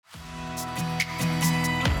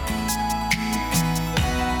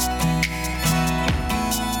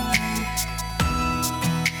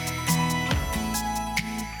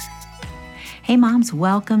Hey moms,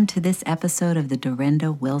 welcome to this episode of the Dorinda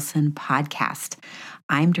Wilson podcast.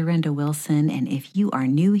 I'm Dorinda Wilson, and if you are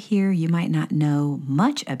new here, you might not know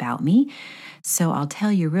much about me. So I'll tell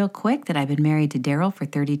you real quick that I've been married to Daryl for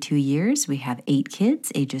 32 years. We have 8 kids,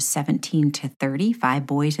 ages 17 to 30, 5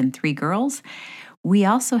 boys and 3 girls. We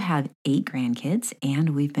also have 8 grandkids,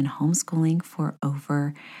 and we've been homeschooling for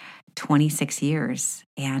over 26 years.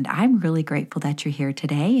 And I'm really grateful that you're here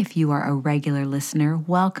today. If you are a regular listener,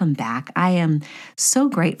 welcome back. I am so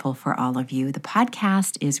grateful for all of you. The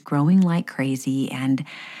podcast is growing like crazy, and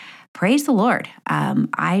praise the Lord.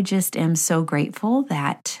 I just am so grateful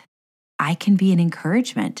that I can be an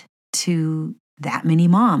encouragement to that many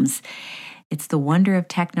moms. It's the wonder of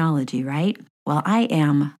technology, right? Well, I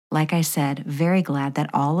am, like I said, very glad that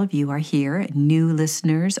all of you are here, new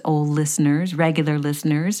listeners, old listeners, regular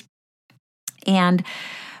listeners. And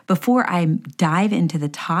before I dive into the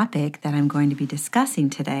topic that I'm going to be discussing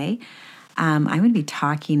today, I'm going to be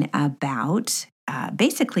talking about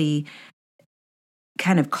basically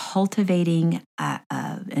kind of cultivating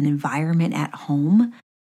an environment at home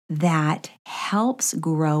that helps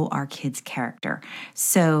grow our kids' character.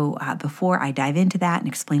 So before I dive into that and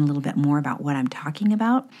explain a little bit more about what I'm talking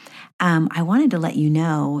about, I wanted to let you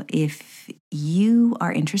know if you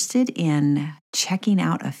are interested in checking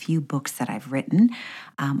out a few books that I've written.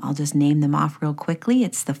 I'll just name them off real quickly.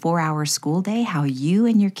 It's The 4-Hour School Day, How You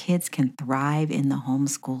and Your Kids Can Thrive in the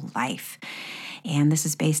Homeschool Life. And this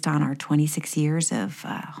is based on our 26 years of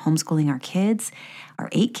homeschooling our kids, our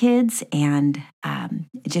 8 kids, and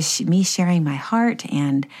just me sharing my heart.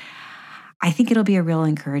 And I think it'll be a real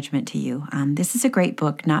encouragement to you. This is a great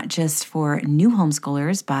book, not just for new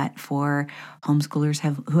homeschoolers, but for homeschoolers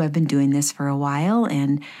who have been doing this for a while.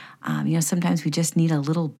 And, sometimes we just need a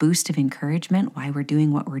little boost of encouragement while we're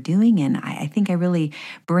doing what we're doing. And I think I really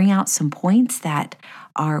bring out some points that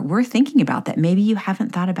are worth thinking about that maybe you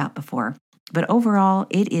haven't thought about before. But overall,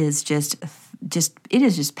 it is just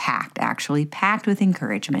packed with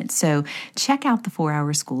encouragement. So check out The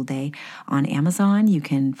 4-Hour School Day on Amazon. You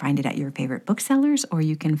can find it at your favorite booksellers, or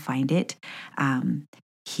you can find it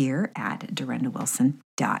here at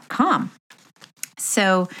dorindawilson.com.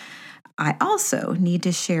 So I also need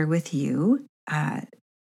to share with you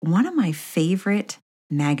one of my favorite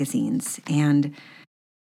magazines, and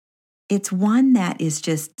it's one that is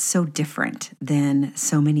just so different than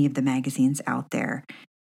so many of the magazines out there.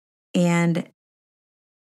 And,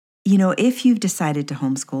 if you've decided to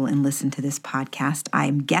homeschool and listen to this podcast,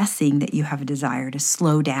 I'm guessing that you have a desire to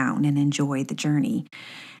slow down and enjoy the journey.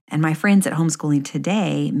 And my friends at Homeschooling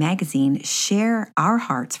Today magazine share our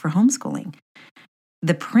hearts for homeschooling.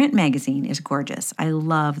 The print magazine is gorgeous. I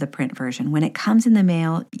love the print version. When it comes in the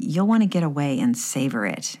mail, you'll want to get away and savor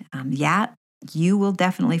it. You will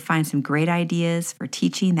definitely find some great ideas for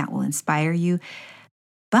teaching that will inspire you,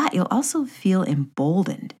 but you'll also feel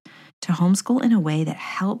emboldened to homeschool in a way that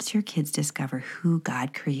helps your kids discover who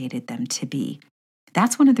God created them to be.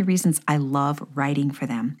 That's one of the reasons I love writing for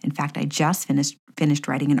them. In fact, I just finished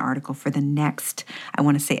writing an article for the next, I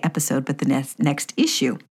want to say episode, but the next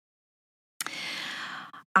issue.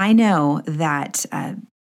 I know that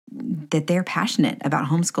they're passionate about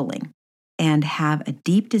homeschooling and have a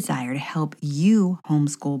deep desire to help you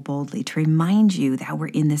homeschool boldly, to remind you that we're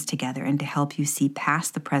in this together and to help you see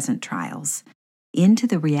past the present trials into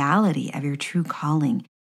the reality of your true calling,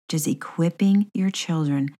 just equipping your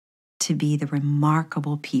children to be the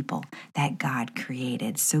remarkable people that God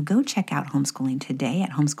created. So go check out Homeschooling Today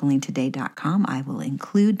at homeschoolingtoday.com. I will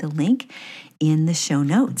include the link in the show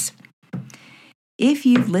notes. If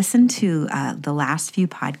you've listened to the last few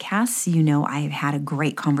podcasts, you know I've had a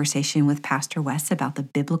great conversation with Pastor Wes about the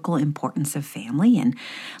biblical importance of family. And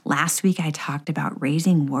last week I talked about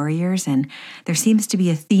raising warriors, and there seems to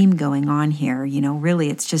be a theme going on here.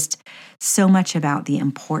 Really it's just so much about the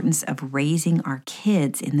importance of raising our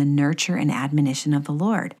kids in the nurture and admonition of the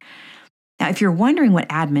Lord. Now, if you're wondering what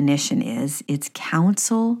admonition is, it's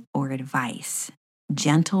counsel or advice,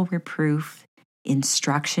 gentle reproof,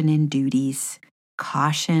 instruction in duties,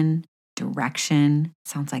 caution, direction.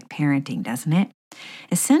 Sounds like parenting, doesn't it?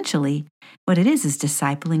 Essentially, what it is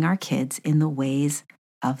discipling our kids in the ways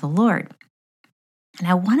of the Lord. And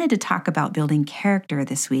I wanted to talk about building character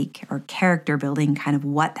this week, or character building, kind of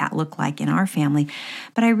what that looked like in our family.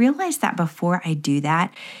 But I realized that before I do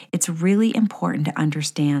that, it's really important to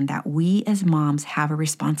understand that we as moms have a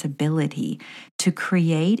responsibility to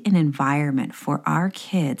create an environment for our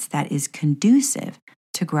kids that is conducive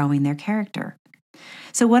to growing their character.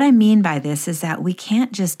 So what I mean by this is that we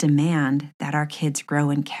can't just demand that our kids grow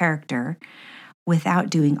in character without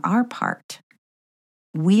doing our part.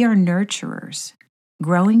 We are nurturers.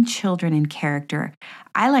 growing children in character,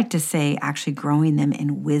 I like to say actually growing them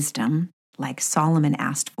in wisdom, like Solomon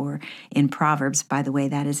asked for in Proverbs. By the way,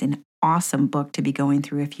 that is an awesome book to be going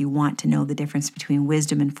through if you want to know the difference between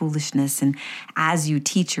wisdom and foolishness. And as you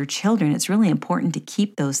teach your children, it's really important to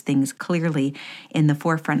keep those things clearly in the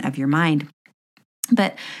forefront of your mind.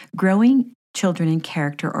 But growing children in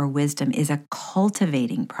character or wisdom is a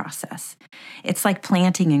cultivating process. It's like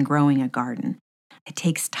planting and growing a garden. It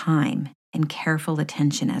takes time and careful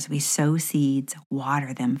attention as we sow seeds,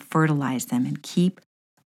 water them, fertilize them, and keep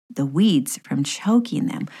the weeds from choking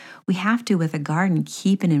them. We have to, with a garden,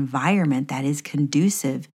 keep an environment that is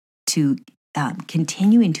conducive to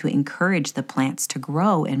continuing to encourage the plants to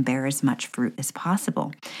grow and bear as much fruit as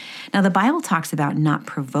possible. Now, the Bible talks about not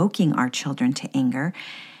provoking our children to anger,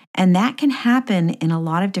 and that can happen in a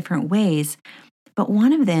lot of different ways, but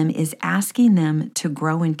one of them is asking them to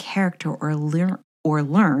grow in character or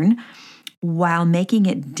learn while making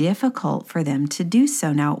it difficult for them to do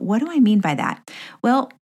so. Now, what do I mean by that?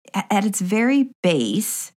 Well, at its very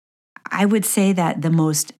base, I would say that the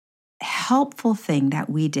most helpful thing that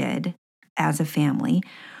we did as a family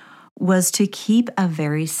was to keep a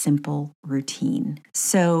very simple routine.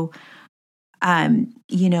 So,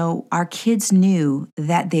 our kids knew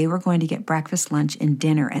that they were going to get breakfast, lunch, and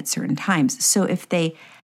dinner at certain times. So if they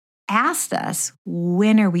asked us,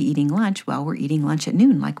 when are we eating lunch? Well, we're eating lunch at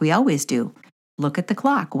noon, like we always do. Look at the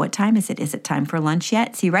clock. What time is it? Is it time for lunch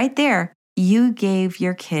yet? See, right there, you gave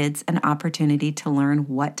your kids an opportunity to learn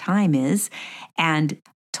what time is and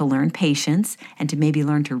to learn patience and to maybe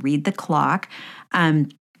learn to read the clock.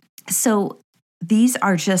 So these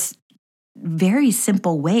are just very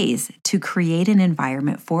simple ways to create an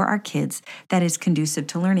environment for our kids that is conducive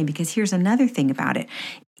to learning. Because here's another thing about it.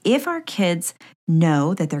 If our kids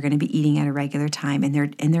know that they're going to be eating at a regular time and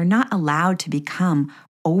they're not allowed to become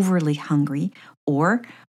overly hungry or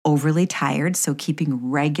overly tired, so keeping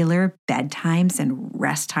regular bedtimes and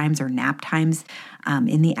rest times or nap times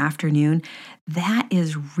in the afternoon, that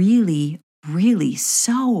is really, really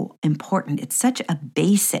so important. It's such a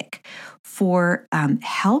basic for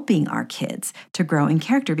helping our kids to grow in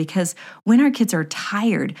character, because when our kids are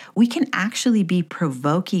tired, we can actually be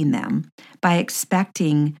provoking them by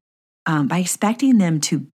expecting them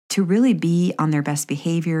to really be on their best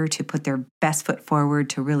behavior, to put their best foot forward,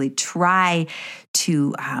 to really try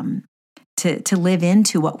to live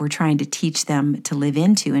into what we're trying to teach them to live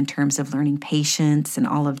into in terms of learning patience and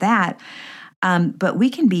all of that. But we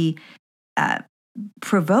can be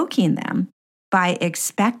provoking them by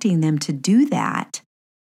expecting them to do that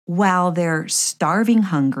while they're starving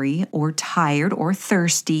hungry or tired or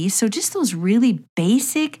thirsty. So just those really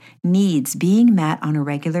basic needs being met on a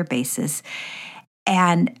regular basis.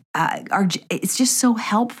 And it's just so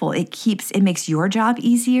helpful. It makes your job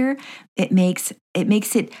easier. It makes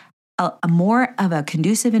it a more of a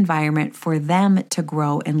conducive environment for them to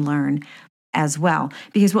grow and learn as well.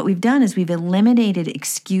 Because what we've done is we've eliminated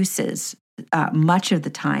excuses much of the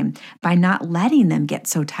time by not letting them get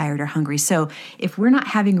so tired or hungry. So if we're not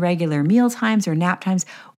having regular meal times or nap times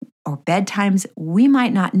or bedtimes, we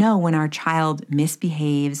might not know when our child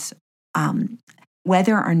misbehaves,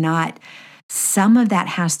 whether or not some of that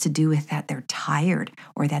has to do with that they're tired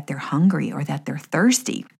or that they're hungry or that they're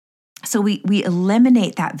thirsty. So we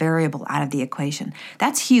eliminate that variable out of the equation.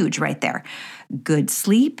 That's huge right there. Good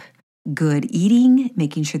sleep, good eating,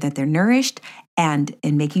 making sure that they're nourished, and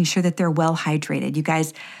making sure that they're well hydrated. You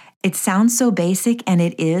guys, it sounds so basic, and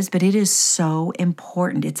it is, but it is so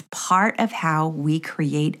important. It's part of how we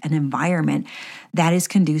create an environment that is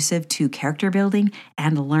conducive to character building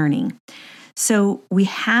and learning. So we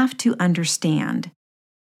have to understand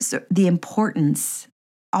the importance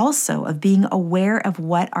also of being aware of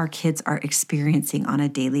what our kids are experiencing on a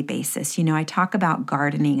daily basis. I talk about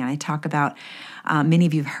gardening, and I talk about, many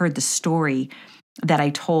of you have heard the story that I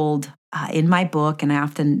told in my book, and I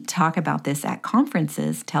often talk about this at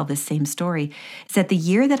conferences, tell this same story, is that the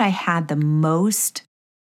year that I had the most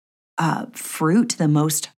fruit,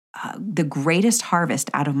 the greatest harvest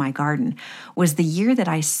out of my garden was the year that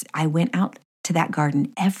I went out to that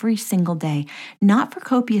garden every single day, not for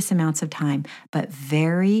copious amounts of time, but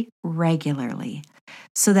very regularly,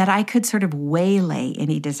 so that I could sort of waylay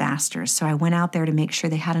any disasters. So I went out there to make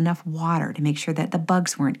sure they had enough water, to make sure that the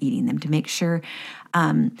bugs weren't eating them, to make sure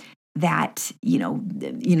that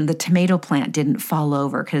the tomato plant didn't fall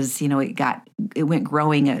over because it went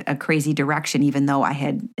growing a crazy direction, even though I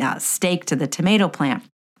had staked the tomato plant.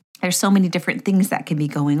 There's so many different things that can be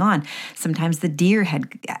going on. Sometimes the deer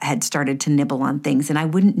had started to nibble on things, and I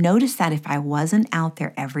wouldn't notice that if I wasn't out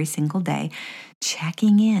there every single day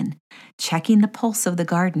checking in, checking the pulse of the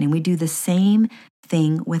garden. And we do the same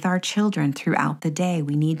thing with our children throughout the day.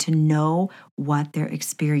 We need to know what they're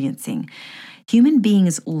experiencing. Human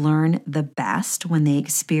beings learn the best when they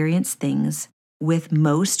experience things with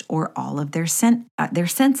most or all of their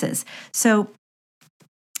senses. So,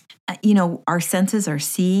 our senses are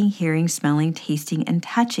seeing, hearing, smelling, tasting, and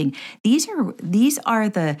touching. These are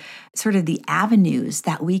the sort of the avenues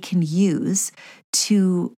that we can use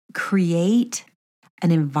to create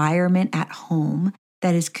an environment at home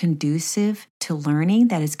that is conducive to learning,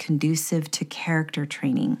 that is conducive to character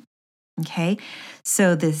training. Okay,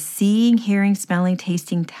 so the seeing, hearing, smelling,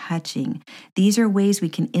 tasting, touching, these are ways we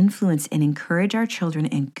can influence and encourage our children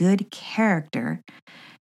in good character,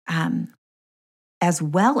 as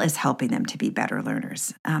well as helping them to be better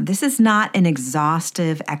learners. This is not an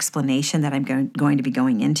exhaustive explanation that I'm going to be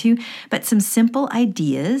going into, but some simple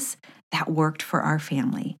ideas that worked for our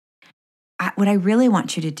family. What I really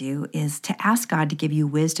want you to do is to ask God to give you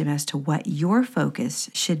wisdom as to what your focus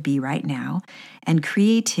should be right now and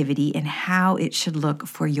creativity and how it should look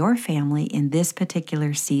for your family in this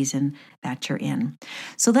particular season that you're in.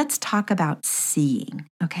 So let's talk about seeing,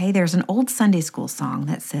 okay? There's an old Sunday school song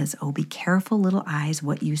that says, "Oh, be careful, little eyes,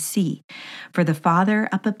 what you see. For the Father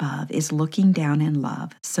up above is looking down in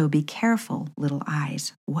love. So be careful, little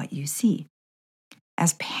eyes, what you see."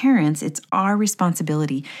 As parents, it's our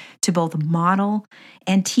responsibility to both model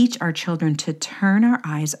and teach our children to turn our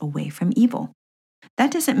eyes away from evil. That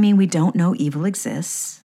doesn't mean we don't know evil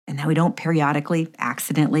exists and that we don't periodically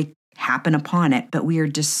accidentally happen upon it, but we are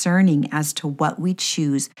discerning as to what we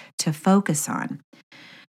choose to focus on.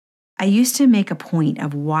 I used to make a point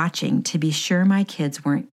of watching to be sure my kids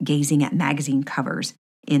weren't gazing at magazine covers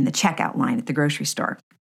in the checkout line at the grocery store.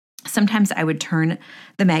 Sometimes I would turn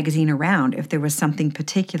the magazine around if there was something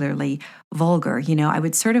particularly vulgar. I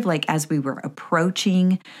would sort of like, as we were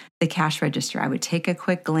approaching the cash register, I would take a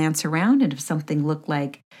quick glance around, and if something looked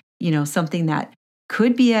like, something that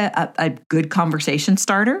could be a good conversation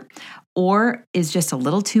starter or is just a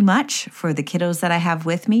little too much for the kiddos that I have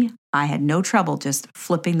with me, I had no trouble just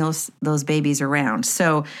flipping those babies around.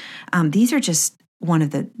 So these are just one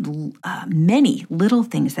of the many little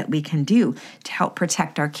things that we can do to help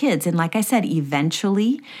protect our kids. And like I said,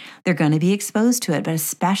 eventually they're going to be exposed to it, but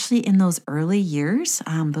especially in those early years,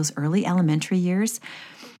 those early elementary years,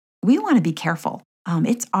 we want to be careful.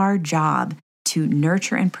 It's our job to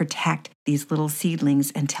nurture and protect these little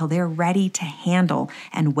seedlings until they're ready to handle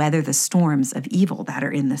and weather the storms of evil that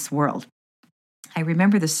are in this world. I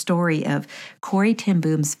remember the story of Corrie ten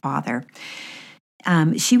Boom's father.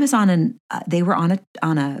 She was they were on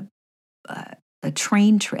a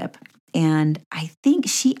train trip, and I think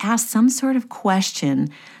she asked some sort of question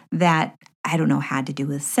that I don't know had to do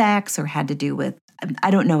with sex or had to do with,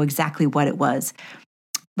 I don't know exactly what it was,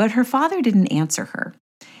 but her father didn't answer her.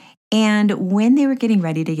 And when they were getting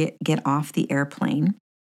ready to get off the airplane,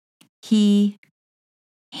 he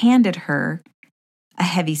handed her a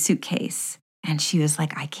heavy suitcase, and she was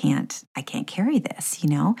like, I can't carry this,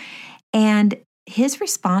 And his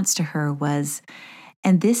response to her was,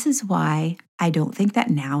 and this is why I don't think that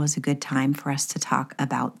now is a good time for us to talk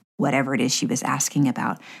about whatever it is she was asking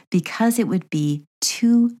about, because it would be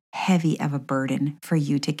too heavy of a burden for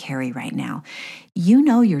you to carry right now. You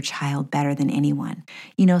know your child better than anyone.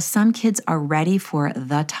 Some kids are ready for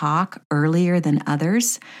the talk earlier than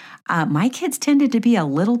others. My kids tended to be a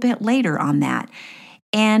little bit later on that.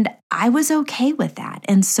 And I was okay with that.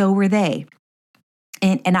 And so were they.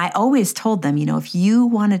 And I always told them, if you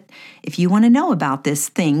want to know about this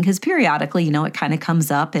thing, because periodically, it kind of comes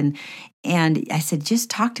up, and I said, just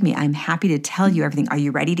talk to me. I'm happy to tell you everything. Are you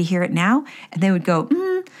ready to hear it now? And they would go,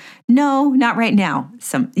 no, not right now.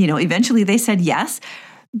 Eventually they said yes.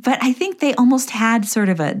 But I think they almost had sort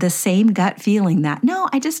of the same gut feeling that, no,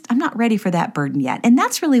 I'm not ready for that burden yet. And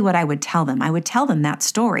that's really what I would tell them. I would tell them that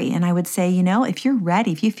story. And I would say, if you're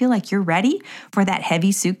ready, if you feel like you're ready for that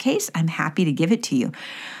heavy suitcase, I'm happy to give it to you.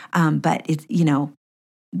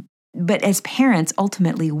 But as parents,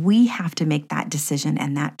 ultimately, we have to make that decision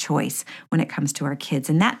and that choice when it comes to our kids.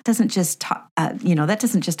 And that doesn't just, that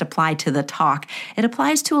doesn't just apply to the talk. It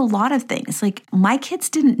applies to a lot of things. Like my kids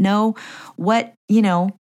didn't know what they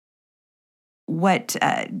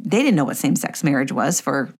didn't know what same-sex marriage was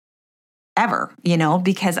for ever,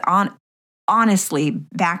 because honestly,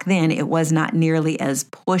 back then it was not nearly as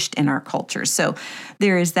pushed in our culture. So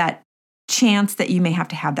there is that chance that you may have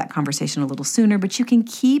to have that conversation a little sooner, but you can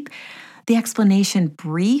keep the explanation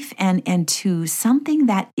brief and to something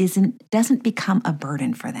that doesn't become a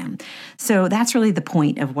burden for them. So that's really the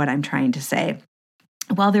point of what I'm trying to say.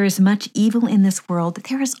 While there is much evil in this world,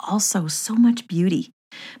 there is also so much beauty.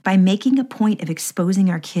 By making a point of exposing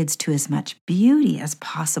our kids to as much beauty as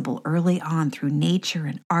possible early on through nature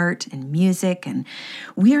and art and music, and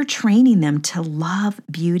we are training them to love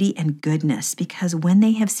beauty and goodness, because when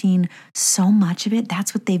they have seen so much of it,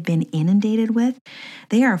 that's what they've been inundated with,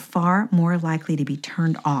 they are far more likely to be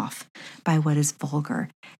turned off by what is vulgar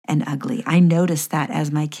and ugly. I noticed that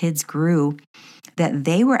as my kids grew, that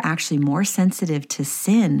they were actually more sensitive to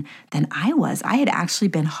sin than I was. I had actually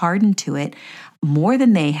been hardened to it more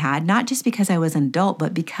than they had, not just because I was an adult,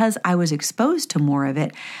 but because I was exposed to more of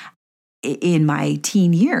it in my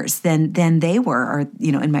teen years than they were, or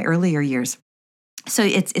in my earlier years. So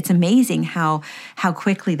it's amazing how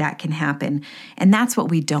quickly that can happen. And that's what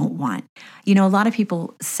we don't want. A lot of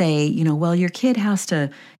people say, well, your kid has to,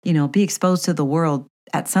 be exposed to the world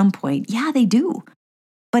at some point. Yeah, they do.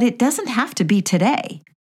 But it doesn't have to be today.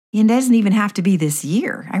 It doesn't even have to be this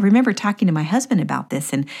year. I remember talking to my husband about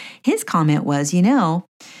this, and his comment was, he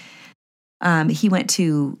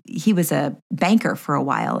was a banker for a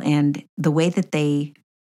while, and the way that they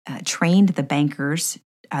trained the bankers,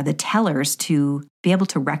 the tellers, to be able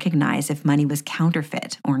to recognize if money was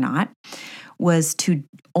counterfeit or not was to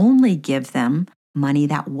only give them money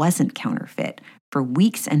that wasn't counterfeit for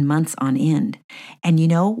weeks and months on end. And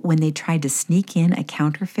when they tried to sneak in a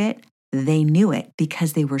counterfeit, they knew it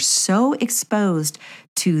because they were so exposed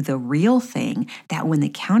to the real thing that when the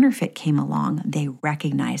counterfeit came along, they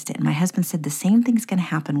recognized it. And my husband said the same thing's going to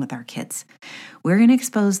happen with our kids. We're going to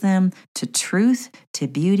expose them to truth, to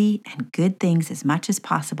beauty, and good things as much as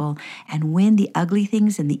possible. And when the ugly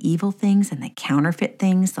things and the evil things and the counterfeit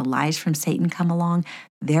things, the lies from Satan come along,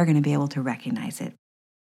 they're going to be able to recognize it.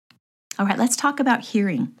 All right, let's talk about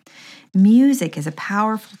hearing. Music is a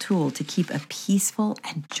powerful tool to keep a peaceful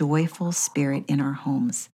and joyful spirit in our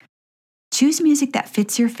homes. Choose music that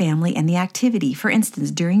fits your family and the activity. For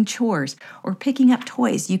instance, during chores or picking up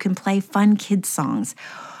toys, you can play fun kids songs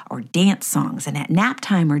or dance songs. And at nap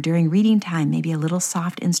time or during reading time, maybe a little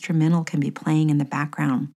soft instrumental can be playing in the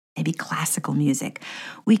background, maybe classical music.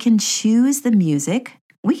 We can choose the music.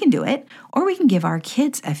 We can do it, or we can give our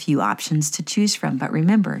kids a few options to choose from. But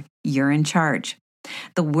remember, you're in charge.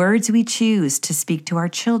 The words we choose to speak to our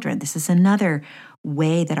children. This is another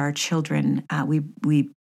way that our children, we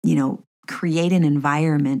create an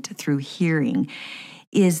environment through hearing,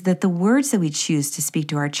 is that the words that we choose to speak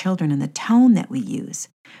to our children and the tone that we use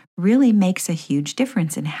really makes a huge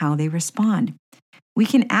difference in how they respond. We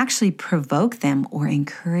can actually provoke them or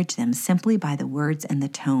encourage them simply by the words and the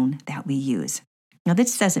tone that we use. Now,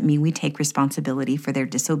 this doesn't mean we take responsibility for their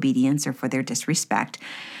disobedience or for their disrespect,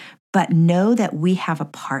 but know that we have a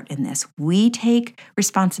part in this. We take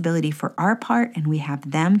responsibility for our part, and we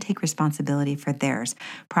have them take responsibility for theirs.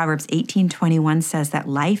 Proverbs 18:21 says that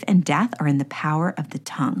life and death are in the power of the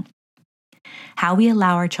tongue. How we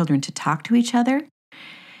allow our children to talk to each other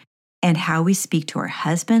and how we speak to our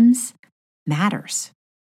husbands matters.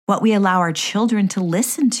 What we allow our children to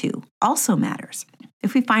listen to also matters.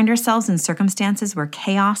 If we find ourselves in circumstances where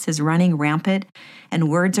chaos is running rampant and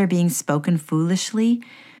words are being spoken foolishly,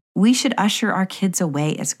 we should usher our kids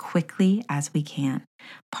away as quickly as we can.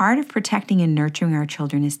 Part of protecting and nurturing our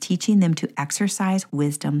children is teaching them to exercise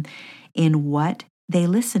wisdom in what they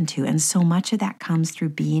listen to, and so much of that comes through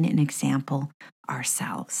being an example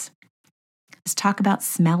ourselves. Let's talk about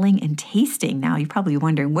smelling and tasting now. You're probably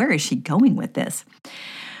wondering, where is she going with this?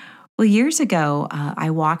 Well, years ago, I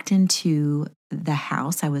walked into the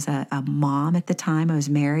house. I was a mom at the time. I was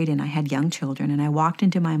married and I had young children. And I walked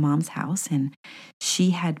into my mom's house, and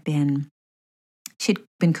she'd been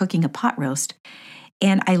cooking a pot roast.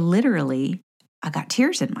 And I got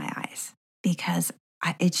tears in my eyes because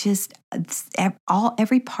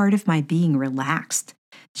every part of my being relaxed,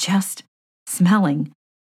 just smelling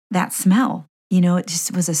that smell. It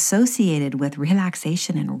just was associated with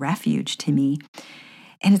relaxation and refuge to me.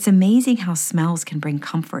 And it's amazing how smells can bring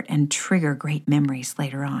comfort and trigger great memories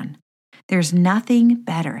later on. There's nothing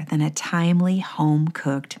better than a timely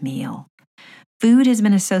home-cooked meal. Food has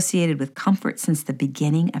been associated with comfort since the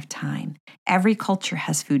beginning of time. Every culture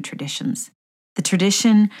has food traditions. The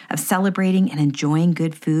tradition of celebrating and enjoying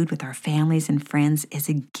good food with our families and friends is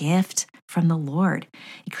a gift from the Lord.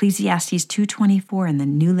 Ecclesiastes 2:24 in the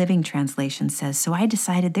New Living Translation says, "So I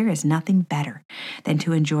decided there is nothing better than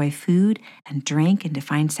to enjoy food and drink and to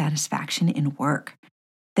find satisfaction in work.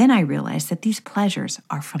 Then I realized that these pleasures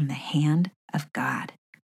are from the hand of God."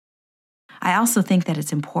 I also think that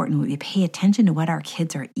it's important we pay attention to what our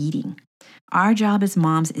kids are eating. Our job as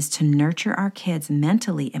moms is to nurture our kids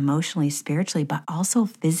mentally, emotionally, spiritually, but also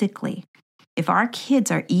physically. If our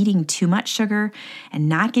kids are eating too much sugar and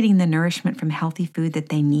not getting the nourishment from healthy food that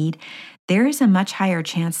they need, there is a much higher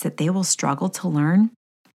chance that they will struggle to learn,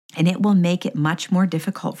 and it will make it much more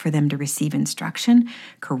difficult for them to receive instruction,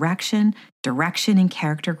 correction, direction in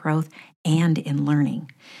character growth, and in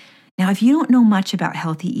learning. Now, if you don't know much about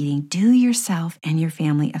healthy eating, do yourself and your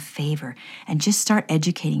family a favor and just start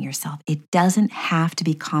educating yourself. It doesn't have to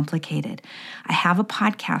be complicated. I have a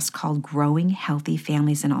podcast called Growing Healthy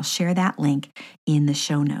Families, and I'll share that link in the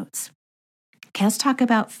show notes. Okay, let's talk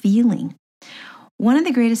about feeling. One of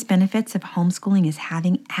the greatest benefits of homeschooling is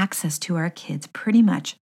having access to our kids pretty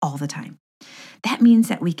much all the time. That means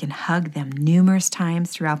that we can hug them numerous times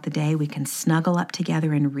throughout the day. We can snuggle up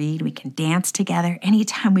together and read. We can dance together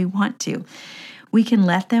anytime we want to. We can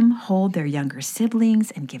let them hold their younger siblings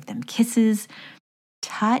and give them kisses.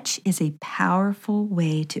 Touch is a powerful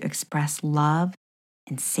way to express love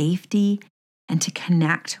and safety and to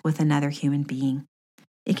connect with another human being.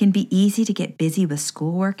 It can be easy to get busy with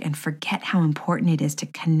schoolwork and forget how important it is to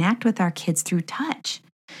connect with our kids through touch.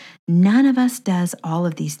 None of us does all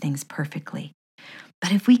of these things perfectly.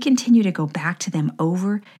 But if we continue to go back to them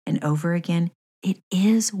over and over again, it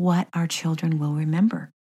is what our children will remember.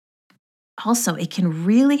 Also, it can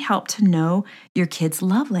really help to know your kids'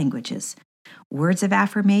 love languages, words of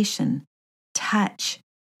affirmation, touch,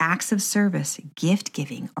 acts of service, gift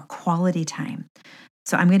giving, or quality time.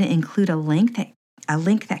 So I'm going to include a link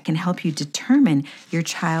that can help you determine your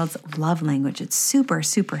child's love language. It's super,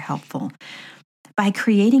 super helpful. By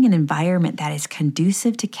creating an environment that is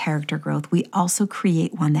conducive to character growth, we also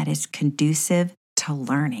create one that is conducive to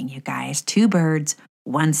learning, you guys. 2 birds,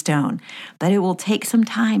 1 stone. But it will take some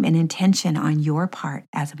time and intention on your part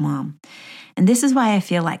as a mom. And this is why I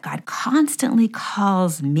feel like God constantly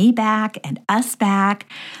calls me back and us back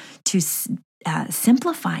to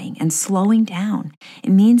simplifying and slowing down.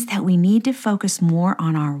 It means that we need to focus more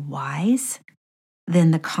on our whys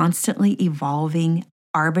than the constantly evolving,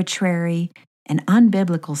 arbitrary, and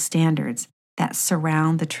unbiblical standards that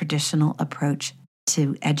surround the traditional approach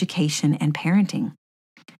to education and parenting.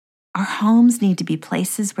 Our homes need to be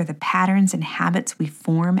places where the patterns and habits we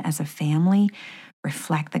form as a family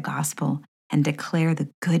reflect the gospel and declare the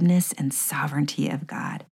goodness and sovereignty of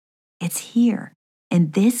God. It's here,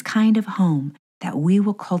 in this kind of home, that we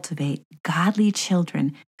will cultivate godly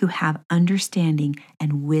children who have understanding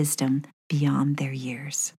and wisdom beyond their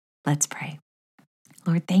years. Let's pray.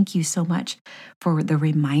 Lord, thank you so much for the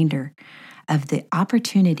reminder of the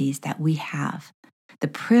opportunities that we have, the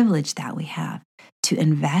privilege that we have to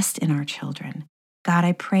invest in our children. God,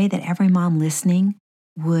 I pray that every mom listening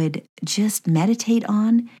would just meditate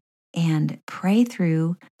on and pray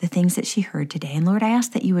through the things that she heard today. And Lord, I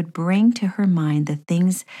ask that you would bring to her mind the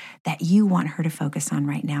things that you want her to focus on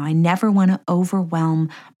right now. I never want to overwhelm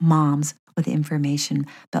moms with information,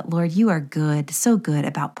 but Lord, you are good, so good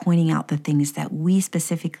about pointing out the things that we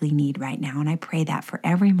specifically need right now. And I pray that for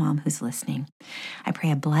every mom who's listening. I pray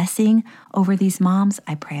a blessing over these moms.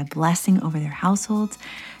 I pray a blessing over their households.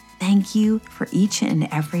 Thank you for each and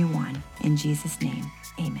every one. In Jesus' name,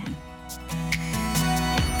 amen.